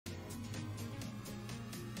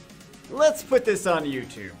Let's put this on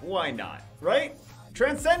YouTube. Why not? Right?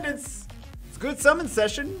 Transcendence. It's a good summon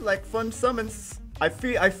session. Like fun summons. I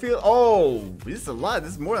feel. Oh, this is a lot.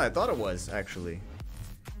 This is more than I thought it was, actually.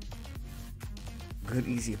 Good,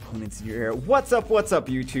 easy opponents in your area. What's up,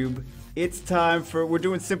 YouTube? It's time for. We're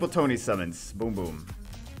doing SimpleToni summons. Boom, boom.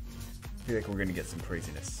 I feel like we're gonna get some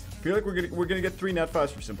craziness. I feel like we're gonna get 3 Nat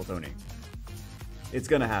 5s for SimpleToni. It's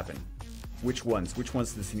gonna happen. Which ones? Which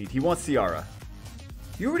ones does he need? He wants Ciara.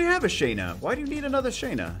 You already have a Shayna. Why do you need another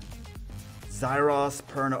Shayna? Zyros,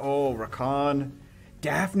 Perna, oh, Rakan.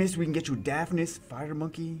 Daphnis, we can get you Daphnis. Fire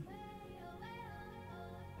Monkey.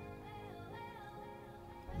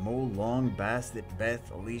 Mo Long, Bastet,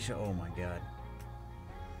 Beth, Alicia. Oh my god.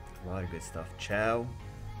 A lot of good stuff. Chow,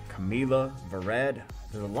 Camila, Varad.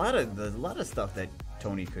 There's a lot of stuff that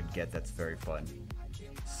Tony could get that's very fun.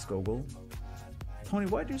 Skogel. Tony,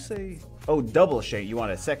 why'd you say? Oh, double Shayna. You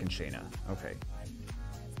want a second Shayna. Okay.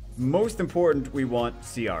 Most important, we want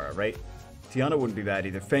Ciara, right? Tiana wouldn't be bad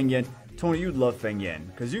either. Feng Yan. Tony, you'd love Feng Yan.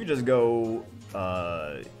 Because you could just go...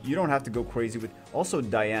 you don't have to go crazy with... Also,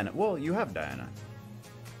 Diana. Well, you have Diana.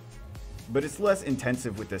 But it's less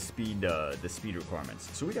intensive with the speed requirements.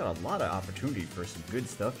 So we got a lot of opportunity for some good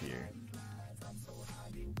stuff here.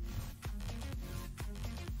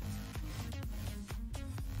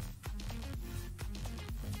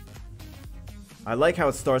 I like how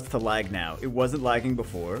it starts to lag now. It wasn't lagging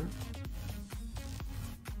before,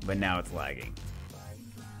 but now it's lagging.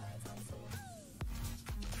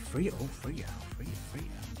 Freya, oh Freya.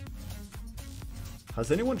 Has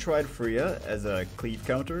anyone tried Freya as a cleave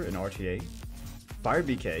counter in RTA? Fire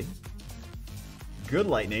BK. Good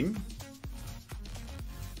lightning.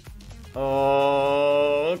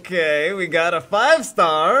 Oh, okay, we got a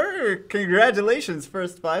 5-star. Congratulations,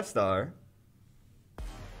 first 5-star.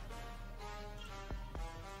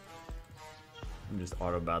 I'm just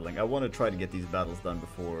auto battling. I want to try to get these battles done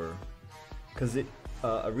before, because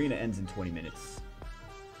arena ends in 20 minutes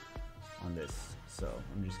on this. So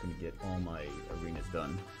I'm just gonna get all my arenas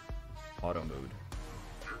done, auto mode,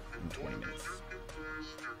 in 20 minutes.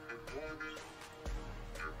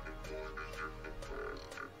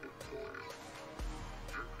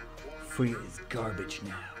 Free is garbage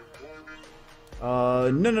now.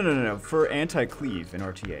 No. For anti-cleave in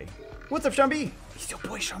RTA. What's up, Shambi? He's your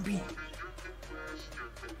boy, Shambi.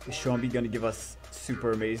 Is Shambi gonna give us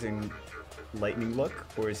super amazing lightning luck,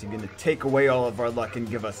 or is he gonna take away all of our luck and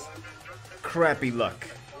give us crappy luck?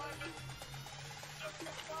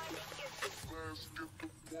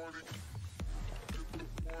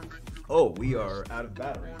 Oh, we are out of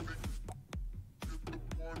battery.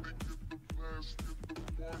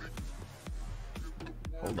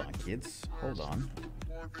 Hold on, kids. Hold on.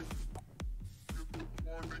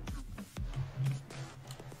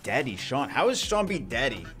 Daddy Sean. How is Sean B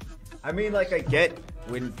daddy? I mean, like, I get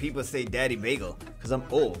when people say Daddy Bagel, because I'm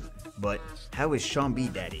old, but how is Sean B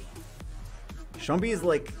daddy? Sean B is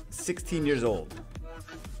like 16 years old.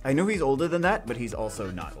 I know he's older than that, but he's also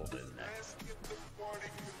not older than that.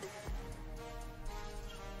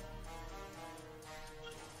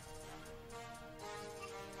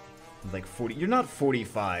 Like 40. You're not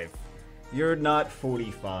 45. You're not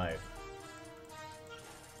 45.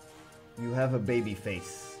 You have a baby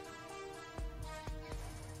face.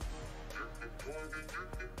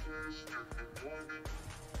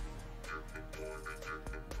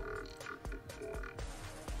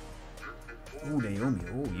 Ooh, Naomi.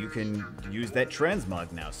 Oh, you can use that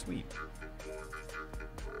transmog now. Sweet.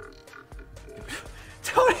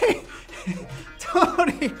 Tony!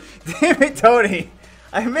 Tony! Damn it, Tony!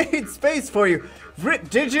 I made space for you.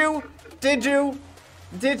 Did you? Did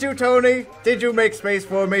you, Tony? Did you make space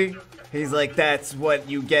for me? He's like, that's what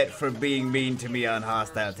you get for being mean to me on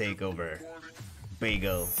Hostile Takeover.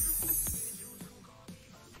 Bagel.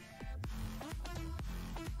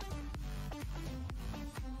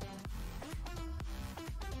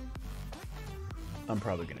 I'm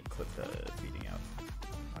probably gonna clip the feeding out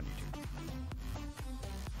on YouTube.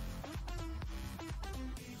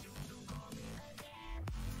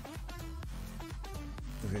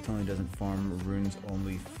 Okay, Tony doesn't farm runes,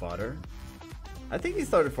 only fodder. I think he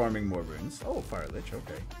started farming more runes. Oh, Fire Lich,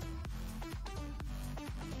 okay.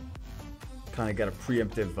 Kinda got a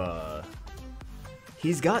preemptive,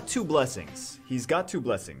 He's got 2 blessings. He's got 2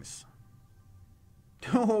 blessings.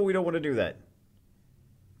 No, we don't want to do that.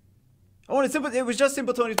 Oh, and it was just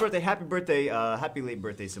SimpleToni's birthday. Happy birthday, happy late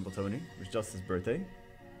birthday, SimpleToni. It was just his birthday.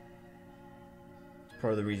 It's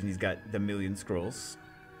part of the reason he's got the 1,000,000 scrolls.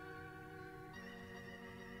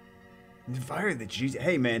 Fire Lich,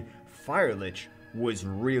 hey man, Fire Lich. was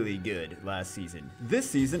really good last season. This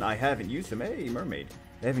season, I haven't used him. Hey, Mermaid.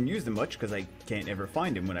 I haven't used him much because I can't ever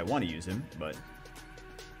find him when I want to use him, but...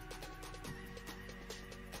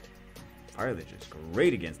 Fire Lich is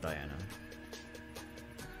great against Diana.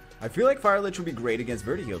 I feel like Fire Lich would be great against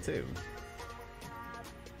Vertiheal too.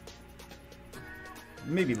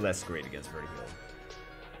 Maybe less great against Vertiheal.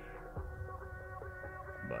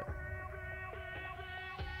 But...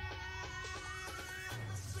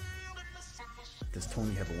 Does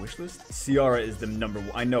Tony have a wish list? Ciara is the number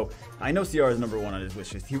one. I know Ciara is number one on his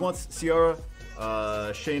wish list. He wants Ciara,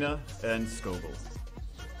 Shayna, and Skogel.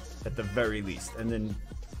 At the very least. And then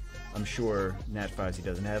I'm sure Nat 5s he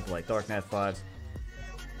doesn't have, like Dark Nat 5s,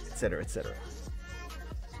 etc., etc.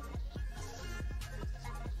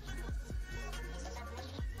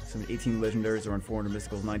 Some 18 legendaries are on 400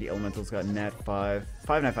 mysticals, 90 elementals got Nat 5.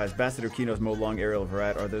 5 Nat 5s, Bastet, Kinos, Mo, Long, Aerial,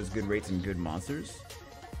 Virat. Are those good rates and good monsters?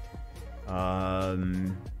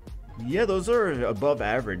 Yeah, those are above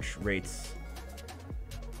average rates.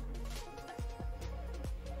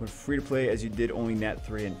 When free to play as you did only Nat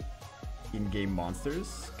 3 and in-game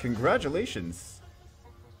monsters. Congratulations.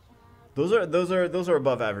 Those are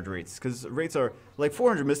above average rates, because rates are like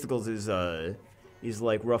 400 mysticals is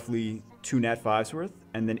like roughly 2 Nat 5s worth,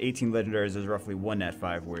 and then 18 legendaries is roughly 1 Nat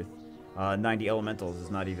 5 worth. 90 elementals is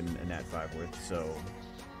not even a Nat 5 worth, so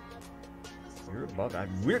we're above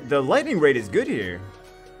average. The lightning rate is good here.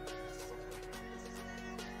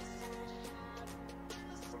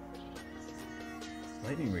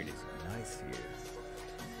 Lightning rate is nice here.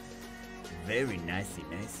 Very nicey,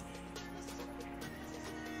 nicey.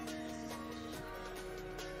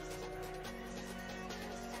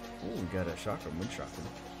 Oh, we got a Chakram, Wind Chakram.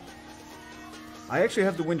 I actually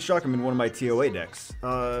have the Wind Chakram in one of my TOA decks.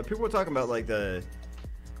 People were talking about like the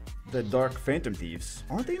Dark Phantom Thieves.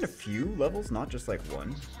 Aren't they in a few levels, not just like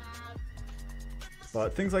one?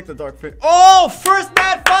 But things like the Dark Phantom... Oh! First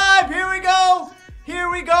Nat 5! Here we go! Here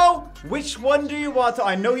we go! Which one do you want to...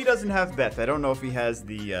 I know he doesn't have Beth. I don't know if he has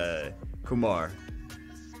the Kumar.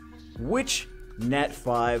 Which Nat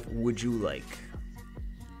 5 would you like?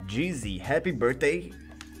 Jeezy, happy birthday.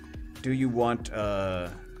 Do you want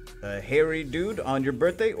a hairy dude on your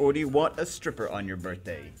birthday, or do you want a stripper on your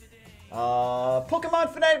birthday?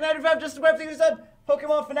 Pokemon Fanatic 95, just to grab things said.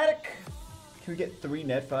 Pokemon Fanatic. Can we get 3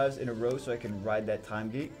 Net 5s in a row so I can ride that time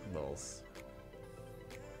gate? Lols.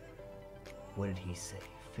 What did he say?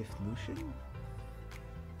 5th Lucian?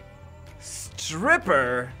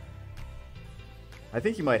 Stripper? I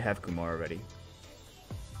think you might have Kumar already.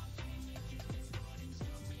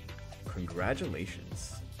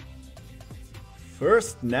 Congratulations.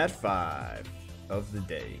 First Nat 5 of the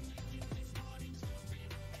day.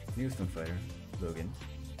 Houston Fighter, Logan.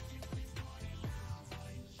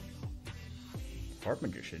 Heart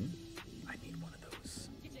Magician. I need one of those.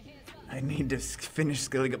 I need to finish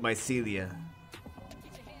skilling up my Celia.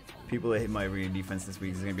 People that hit my arena defense this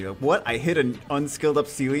week is gonna be like, what? I hit an unskilled up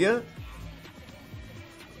Celia?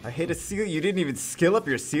 I hit a Celia? You didn't even skill up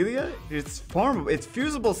your Celia? It's farmable. It's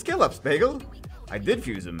fusible skill ups, Bagel. I did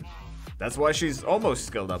fuse him. That's why she's almost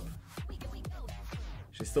skilled up.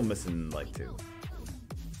 She's still missing like 2.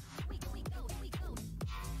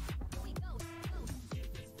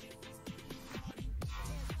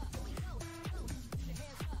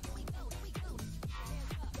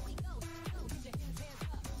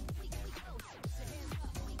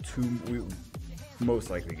 We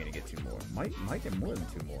most likely gonna get 2 more. Might get more than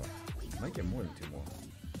 2 more. Might get more than 2 more.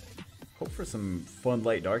 Hope for some fun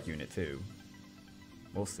light dark unit too.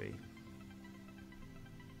 We'll see.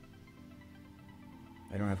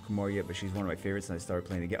 I don't have Kumar yet, but she's one of my favorites, and I started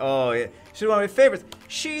playing the game. Oh yeah, she's one of my favorites.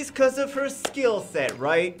 She's because of her skill set,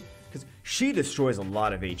 right? Because she destroys a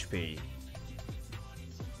lot of HP.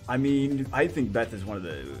 I mean, I think Beth is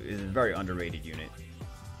is a very underrated unit.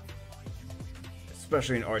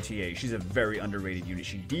 Especially in RTA, she's a very underrated unit.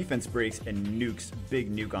 She defense breaks and nukes, big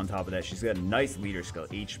nuke on top of that. She's got a nice leader skill,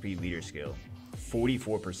 HP leader skill, 44%.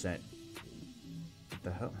 What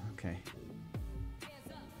the hell? Okay.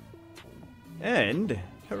 And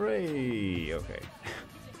hooray! Okay.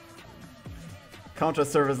 Contra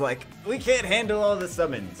server's like, we can't handle all the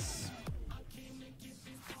summons.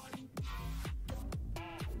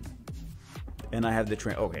 And I have the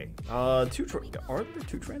okay. Are there 2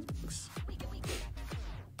 transbooks?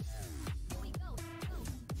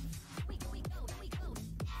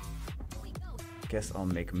 Guess I'll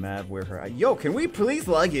make Mav wear her. Yo, can we please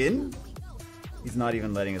log in? He's not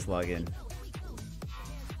even letting us log in.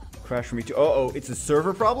 Crash for me too. Uh-oh, it's a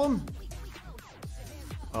server problem?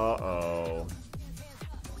 Uh-oh.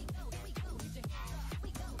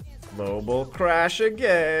 Global crash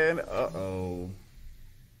again. Uh-oh.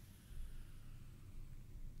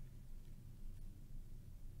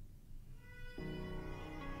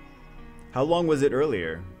 How long was it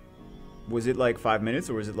earlier? Was it like 5 minutes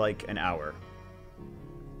or was it like an hour?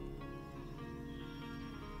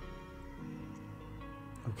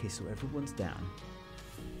 Okay, so everyone's down.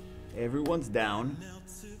 Everyone's down.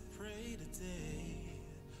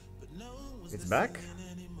 It's back?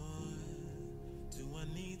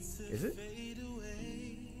 Is it?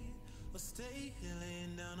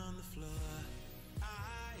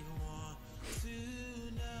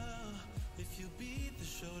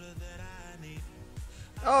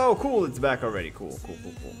 Oh, cool, it's back already. Cool, cool,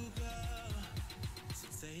 cool, cool.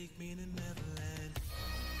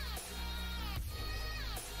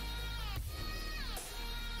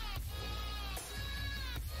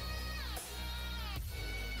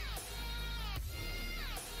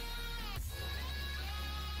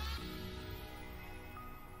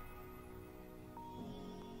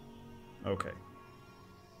 Okay.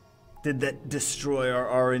 Did that destroy our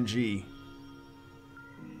RNG?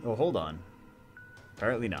 Oh, hold on.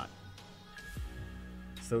 Apparently not.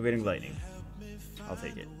 Still getting lightning. I'll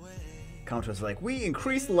take it. Contra's like, we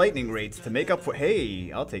increased lightning rates to make up for...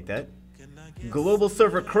 Hey, I'll take that. Global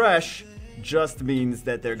server crash just means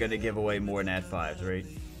that they're gonna give away more Nat 5s, right?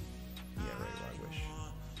 Yeah, right, I wish.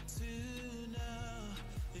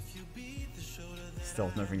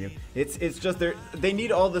 Stealth nerfing you. It's just they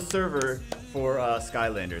need all the server for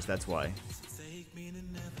Skylanders, that's why.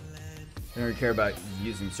 I don't really care about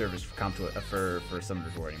using servers for Summer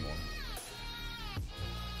Before anymore.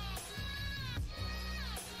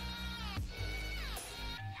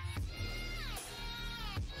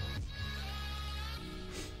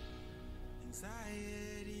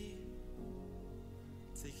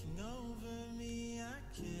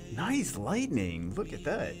 Nice lightning! Look at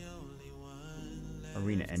that.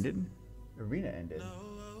 Arena ended? Arena ended.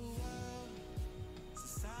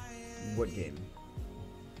 What game?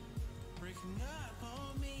 Are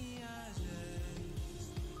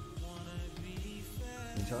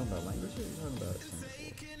you talking about language or are you talking about something?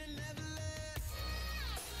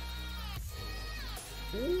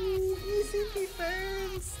 Ooh, easy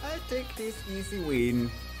defense! I take this easy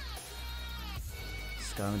win.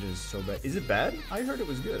 Scavenger is so bad. Is it bad? I heard it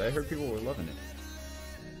was good. I heard people were loving it.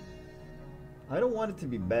 I don't want it to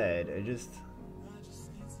be bad. I just...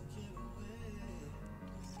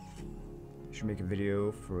 Should make a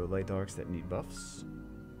video for light darks that need buffs.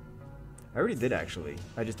 I already did actually.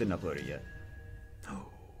 I just didn't upload it yet. Oh,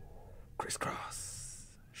 crisscross,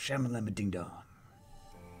 shamalama ding dong.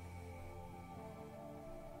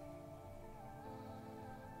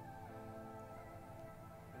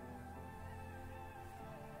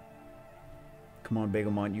 Come on,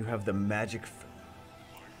 Bagelmont, you have the magic.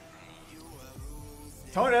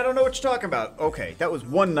 Tony, I don't know what you're talking about. Okay, that was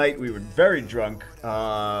one night we were very drunk.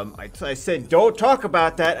 I said, don't talk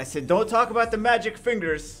about that. I said, don't talk about the magic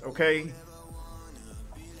fingers, okay?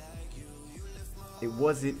 It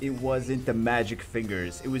wasn't the magic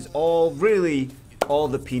fingers. It was all the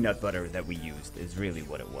peanut butter that we used is really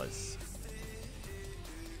what it was.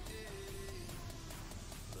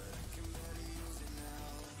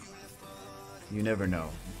 You never know.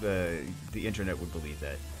 The internet would believe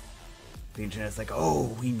that. The internet's like,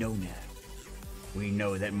 oh, we know now. We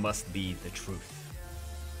know that must be the truth.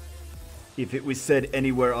 If it was said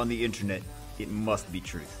anywhere on the internet, it must be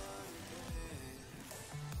truth.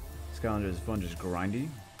 Skylander is fun, just grindy.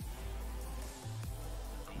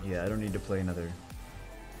 Yeah, I don't need to play another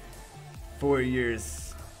 4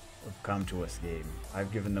 years of Come To Us game.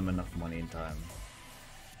 I've given them enough money and time.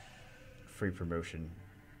 Free promotion.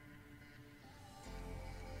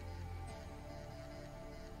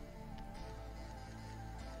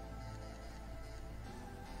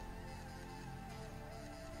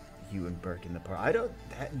 You and Burke in the park. I don't...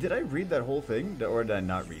 Did I read that whole thing? Or did I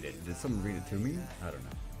not read it? Did someone read it to me? I don't know.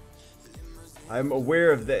 I'm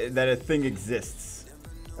aware of that a thing exists.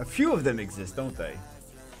 A few of them exist, don't they?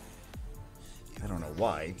 I don't know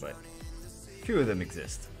why, but a few of them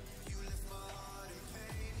exist.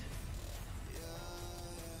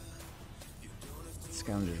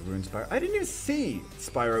 Scavengers ruined Spyro. I didn't even see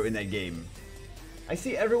Spyro in that game. I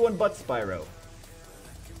see everyone but Spyro.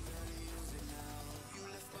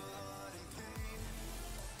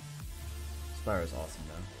 Spyro's awesome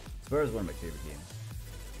though. Spyro's one of my favorite games.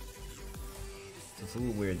 So it's a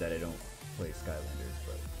little weird that I don't play Skylanders,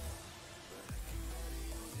 but...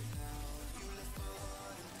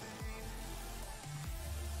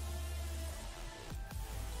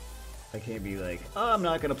 I can't be like, oh, I'm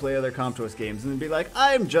not gonna play other Comptos games, and then be like,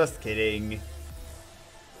 I'm just kidding.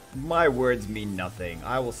 My words mean nothing.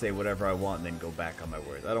 I will say whatever I want and then go back on my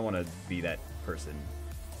words. I don't want to be that person.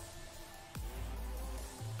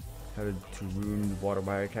 How to ruin the water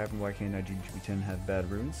wire cap and why can't IGGB10 have bad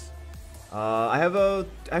runes? I have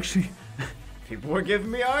actually, people were giving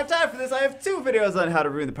me a hard time for this. I have 2 videos on how to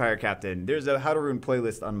ruin the pirate captain. There's a how to ruin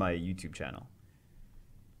playlist on my YouTube channel.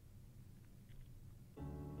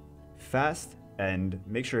 Fast, and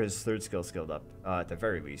make sure his 3rd skill skilled up, at the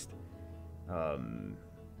very least. And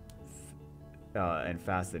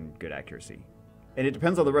fast and good accuracy. And it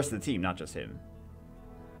depends on the rest of the team, not just him.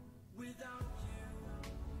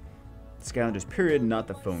 Skylanders period, not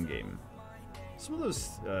the phone game. Some of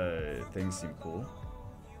those things seem cool.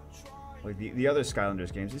 Like the other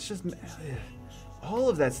Skylanders games, it's just... all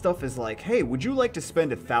of that stuff is like, hey, would you like to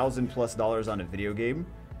spend $1,000+ on a video game?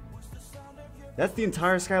 That's the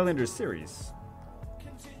entire Skylanders series.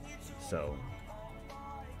 So...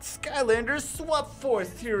 Skylanders Swap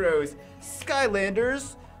Force Heroes!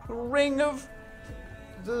 Skylanders Ring of...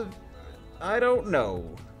 the... I don't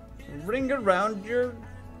know. Ring around your...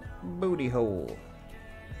 booty hole.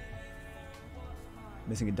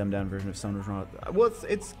 Missing a dumbed down version of Summer's Run. Well,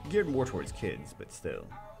 it's geared more towards kids, but still.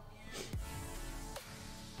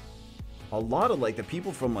 A lot of like the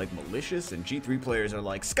people from like Malicious and G3 players are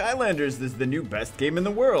like, Skylanders is the new best game in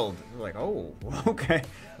the world. We're like, oh, okay.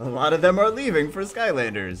 A lot of them are leaving for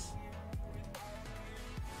Skylanders.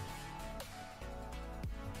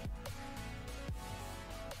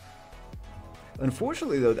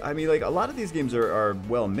 Unfortunately, though, I mean, like, a lot of these games are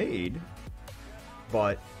well made,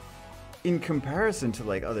 but in comparison to,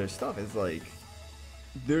 like, other stuff, it's like,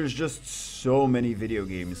 there's just so many video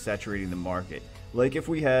games saturating the market. Like, if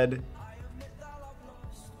we had...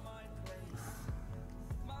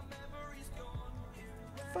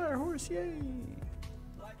 Fire Horse, yay!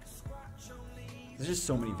 There's just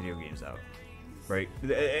so many video games out, right?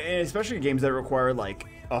 And especially games that require, like,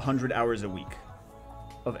 100 hours a week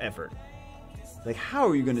of effort. Like, how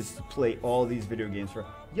are you going to play all these video games for...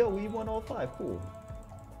 Yo, we won all 5. Cool.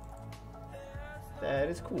 That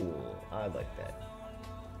is cool. I like that.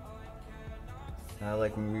 I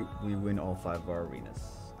like when we win all 5 of our arenas.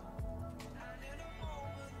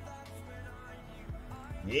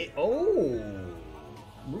 Yeah. Oh!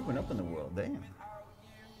 Moving up in the world. Damn.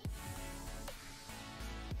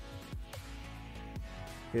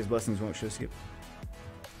 His blessings won't show skip.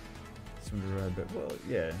 Well,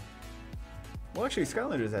 yeah. Well, actually,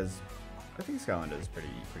 Skylanders has... I think Skylanders is pretty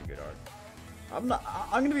good art. I'm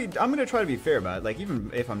gonna try to be fair about it. Like, even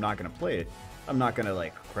if I'm not gonna play it, I'm not gonna,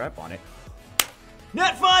 like, crap on it.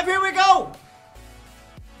 Net 5, here we go!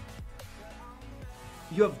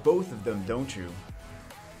 You have both of them, don't you?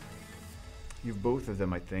 You have both of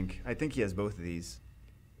them, I think. I think he has both of these.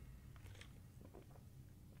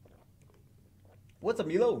 What's up,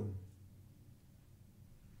 Milo?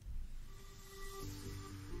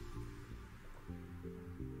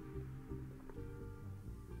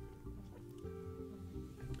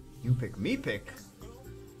 You pick, me pick.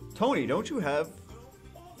 Tony, don't you have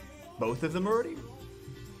both of them already?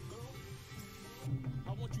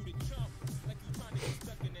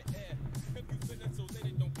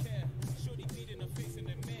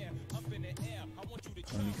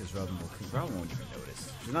 Only because Robin won't even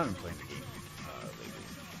notice. She's not even playing the game lately.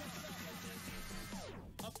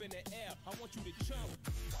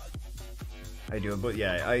 I do, but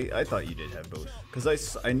yeah, I thought you did have both. Because I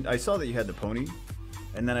saw that you had the pony.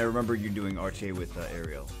 And then I remember you doing RTA with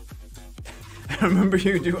Ariel. I remember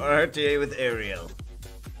you do RTA with Ariel.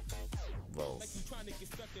 Well.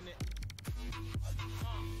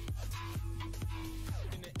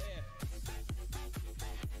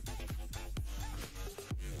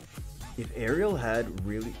 If Ariel had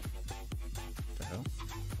really... What the hell?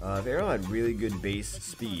 If Ariel had really good base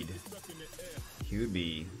speed, he would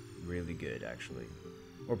be really good, actually.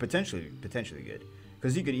 Or potentially good.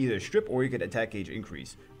 Because he could either strip or he could attack gauge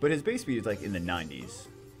increase. But his base speed is like in the 90s.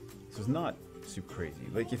 So it's not super crazy.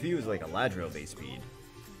 Like if he was like a Ladriel base speed,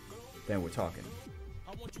 then we're talking.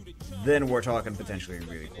 Then we're talking potentially a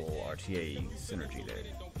really cool RTA synergy there.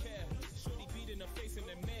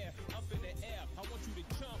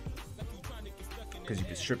 Because you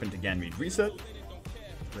could strip into Ganymede reset.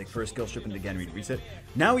 Like first skill strip into Ganymede reset.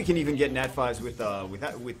 Now we can even get Nat 5s with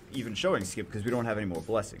even showing skip because we don't have any more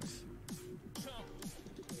blessings.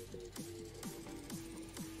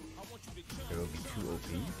 It will be too OP.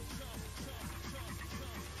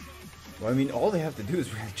 Well, I mean, all they have to do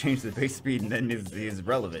is really change the base speed, and then is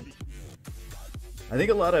relevant. I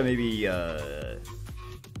think a lot of maybe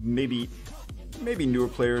newer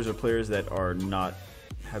players or players that are not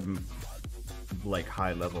having like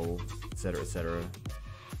high level, etc.,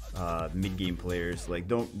 mid game players like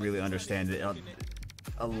don't really understand it.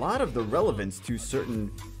 A lot of the relevance to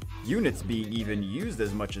certain units being even used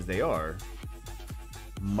as much as they are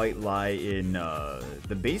might lie in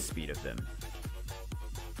the base speed of them.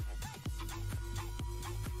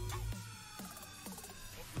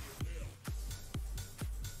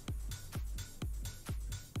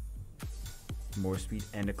 More speed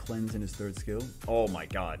and a cleanse in his third skill. Oh my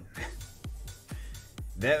god.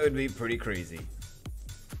 That would be pretty crazy.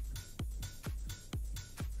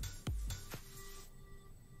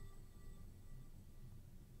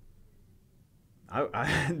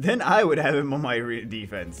 Then I would have him on my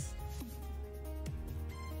defense.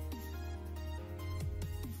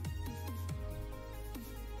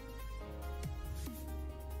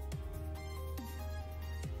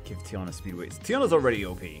 Give Tiana speed weights. Tiana's already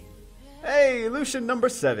OP. Hey, Lucian number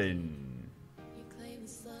 7.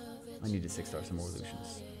 I need to 6-star some more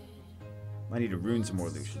Lucians. I need to rune some more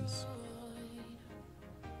Lucians.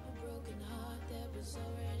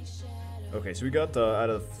 Okay, so we got out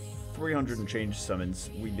of 300 and change summons,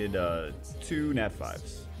 we did 2 nat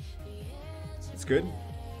 5s. It's good.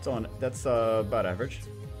 It's on. That's about average.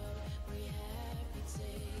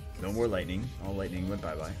 No more lightning. All lightning went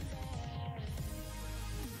bye-bye.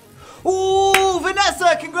 Ooh,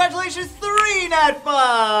 Vanessa! Congratulations, 3 nat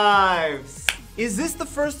 5s! Is this the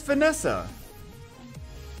first Vanessa?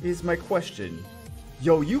 Is my question.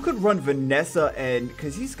 Yo, you could run Vanessa and...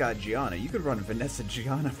 Because he's got Gianna. You could run Vanessa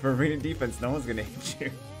Gianna for arena defense. No one's going to hit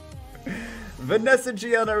you. Vanessa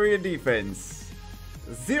Gianna arena defense.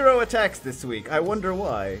 0 attacks this week. I wonder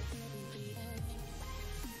why.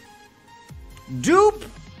 Dupe!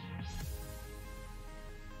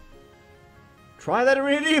 Try that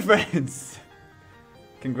arena defense.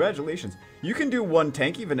 Congratulations. You can do one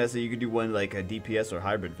tanky Vanessa. You can do one like a DPS or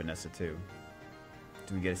hybrid Vanessa too.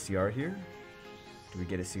 Do we get a CR here? Do we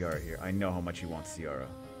get a CR here? I know how much he wants Ciara.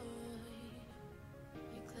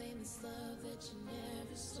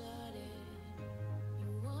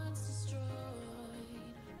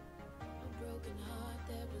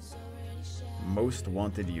 Most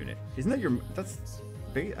wanted unit. Isn't that your... That's...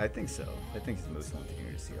 I think so. I think it's the most wanted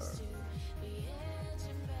unit of Ciara.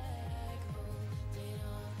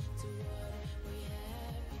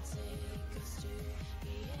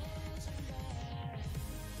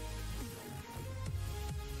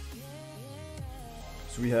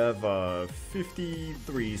 So we have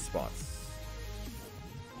 53 spots.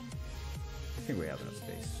 I think we have enough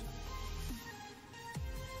space.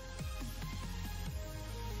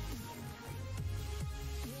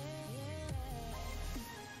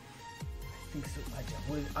 I think so.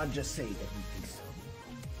 I'll just say that we think so.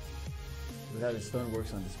 Without a stone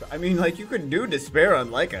works on despair. I mean, like, you could do despair on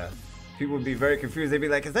Leica. People would be very confused. They'd be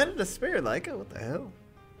like, is that a despair Leica? What the hell?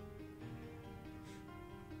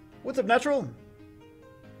 What's up, Natural?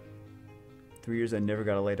 3 years I never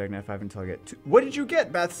got a light dark nat 5 until I get 2. What did you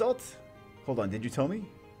get, Bath Salt? Hold on, did you tell me?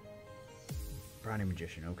 Brownie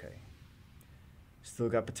Magician, okay. Still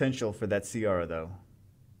got potential for that Ciara, though.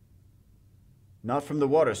 Not from the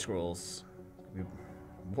Water Scrolls.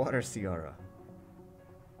 Water Ciara.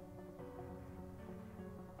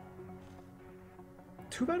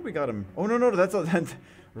 Too bad we got him. Oh, no, that's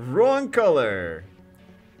wrong color.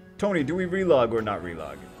 Tony, do we relog or not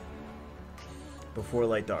relog? Before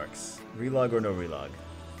Light Darks. Relog or no relog?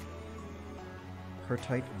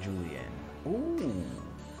 Hertite Julian. Ooh.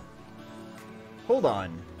 Hold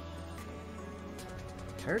on.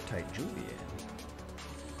 Hertite Julian.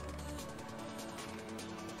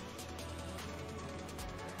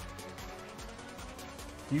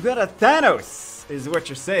 You got a Thanos, is what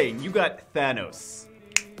you're saying. You got Thanos.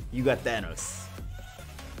 You got Thanos.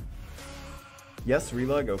 Yes,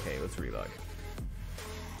 relog? Okay, let's relog.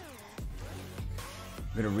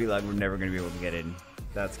 We're gonna relog, we're never gonna be able to get in.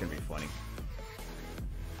 That's gonna be funny.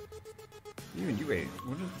 Even you wait.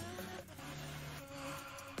 What is...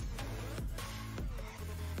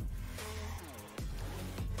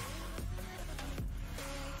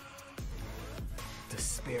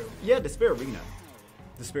 Despair. Yeah, Despair Arena.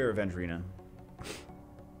 Despair Revenge Arena.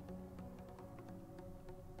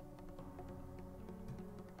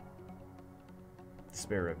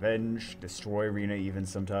 Despair Revenge, Destroy Arena even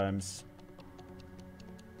sometimes.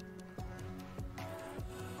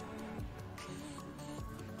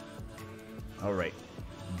 Alright.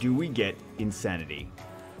 Do we get Insanity?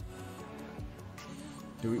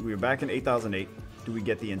 We're back in 8008. Do we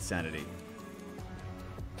get the Insanity?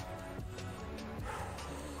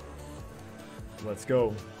 Let's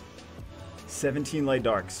go. 17 Light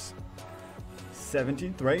Darks.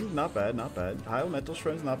 17th, right? Not bad, not bad. High Elemental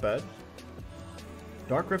Shreds, not bad.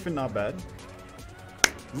 Dark Griffin, not bad.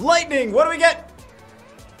 Lightning! What do we get?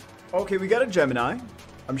 Okay, we got a Gemini.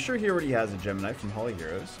 I'm sure he already has a Gemini from Holly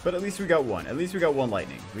Heroes, but at least we got one. At least we got one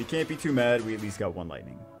lightning. We can't be too mad. We at least got one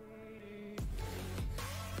lightning.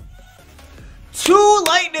 2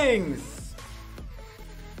 lightnings!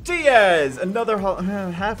 Diaz! Another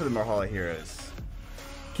half of them are Holly Heroes.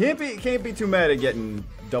 Can't be too mad at getting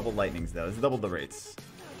double lightnings though. It's double the rates.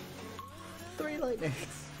 3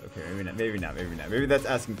 lightnings. Okay, maybe not. Maybe that's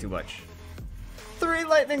asking too much. 3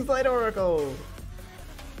 lightnings, Light Oracle!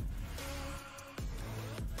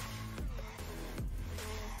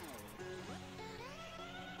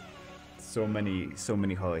 So many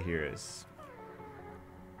Hollow Heroes.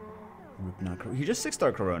 He just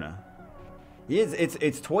 6-star Corona. He is.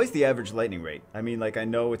 It's twice the average lightning rate. I mean, like, I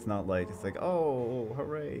know it's not like it's like, oh,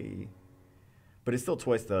 hooray, but it's still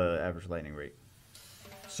twice the average lightning rate.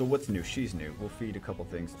 So what's new? She's new. We'll feed a couple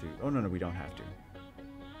things too. Oh no, we don't have to.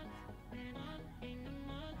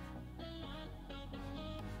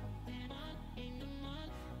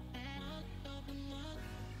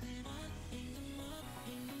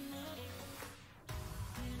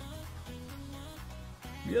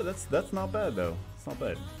 Yeah, that's not bad though. It's not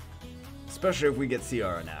bad. Especially if we get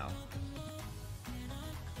Ciara now.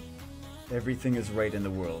 Everything is right in the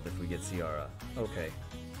world if we get Ciara. Okay.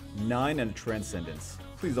 9 and Transcendence.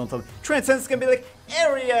 Please don't tell me. Transcendence is gonna be like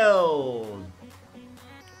Ariel!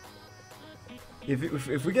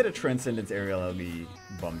 If we get a Transcendence Ariel, I'll be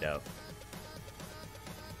bummed out.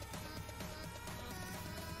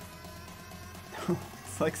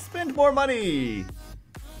 It's like, spend more money!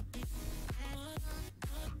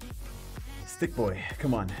 Stick boy,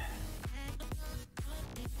 come on.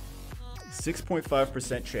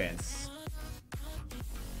 6.5% chance.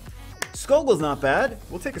 Skogul's not bad.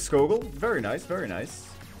 We'll take a Skogul. Very nice, very nice.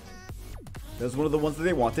 That was one of the ones that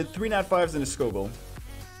they wanted. 3 Nat 5s and a Skogul.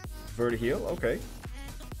 Vertiheal, okay.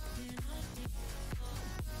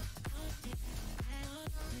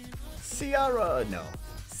 Ciara, no.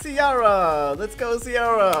 Ciara! Let's go,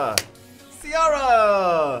 Ciara!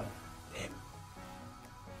 Ciara! Damn.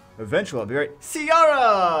 Eventually, I'll be right.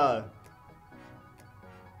 Ciara!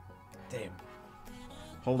 Damn.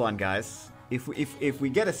 Hold on, guys. If we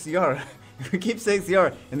get a Ciara, if we keep saying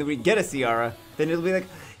Ciara, and then we get a Ciara, then it'll be like,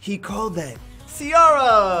 he called that.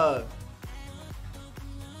 Ciara!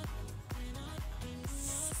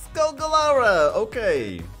 Skogalara!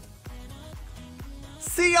 Okay.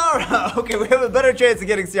 Ciara! Okay, we have a better chance of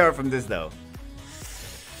getting Ciara from this, though.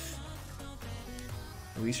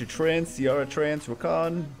 Alicia Trance, Ciara Trance,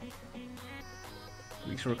 Rakan.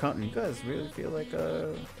 Alicia Rakan. You guys really feel like,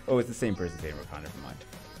 oh, it's the same person saying Rakan, never mind.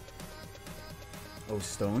 Oh,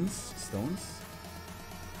 stones? Stones?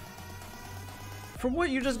 From what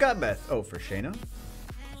you just got, Beth? Oh, for Shayna?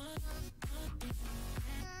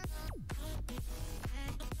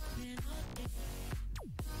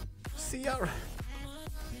 Ciara.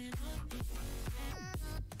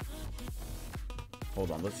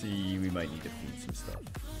 Hold on, let's see. We might need to feed some stuff.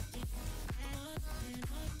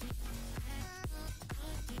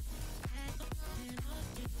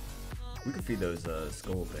 We could feed those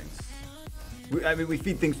skull things. I mean, we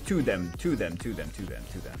feed things to them.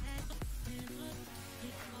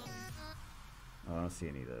 Oh, I don't see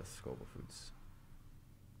any of the Skogul foods.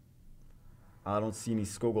 I don't see any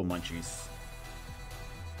Skogul munchies.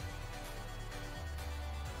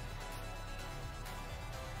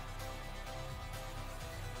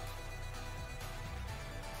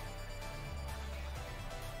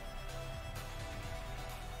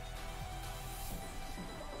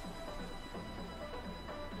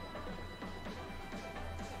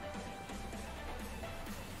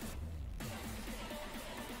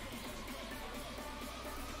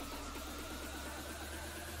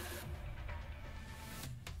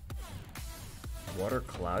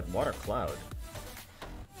 Water cloud.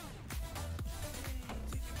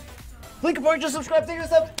 Linkin Park just subscribed. Thank you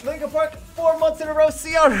so much. Linkin Park 4 months in a row.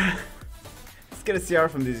 Ciara. Let's get a Ciara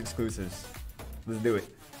from these exclusives. Let's do it.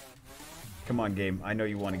 Come on, game. I know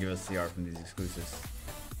you want to give us Ciara from these exclusives.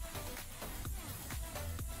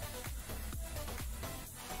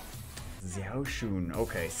 Xiaoshun.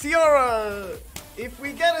 Okay. Ciara! If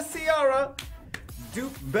we get a Ciara,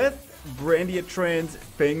 Duke, Beth, Brandia Trans,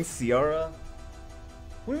 Feng, Ciara.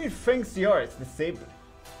 What do you mean Feng Ciara? It's the saber.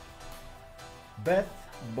 Beth,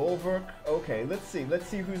 Bulwark. Okay, let's see. Let's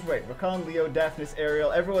see who's right. Rakan, Leo, Daphnis,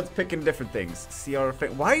 Ariel. Everyone's picking different things. Ciara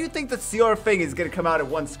Feng. Why do you think that Ciara Feng is gonna come out at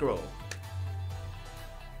one scroll?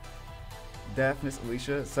 Daphnis,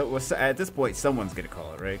 Alicia. So at this point, someone's gonna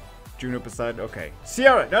call it, right? Juno beside. Okay.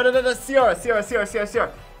 Ciara. No. Ciara.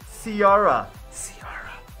 Ciara.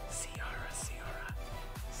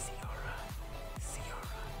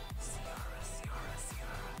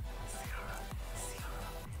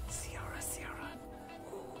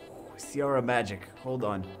 Ciara magic. Hold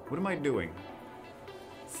on. What am I doing?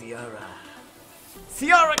 Ciara.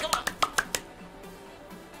 Ciara, come on!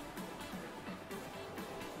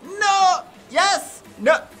 No! Yes!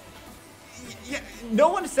 No! Yeah, no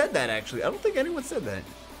one said that, actually. I don't think anyone said that.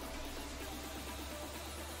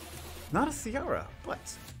 Not a Ciara, but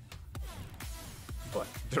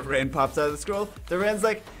Duran pops out of the scroll. Duran's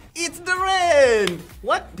like, it's Duran!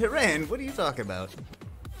 What? Duran? What are you talking about?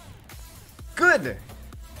 Good!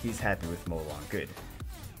 He's happy with Molong. Good.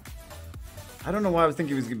 I don't know why I was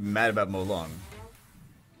thinking he was gonna be mad about Molong.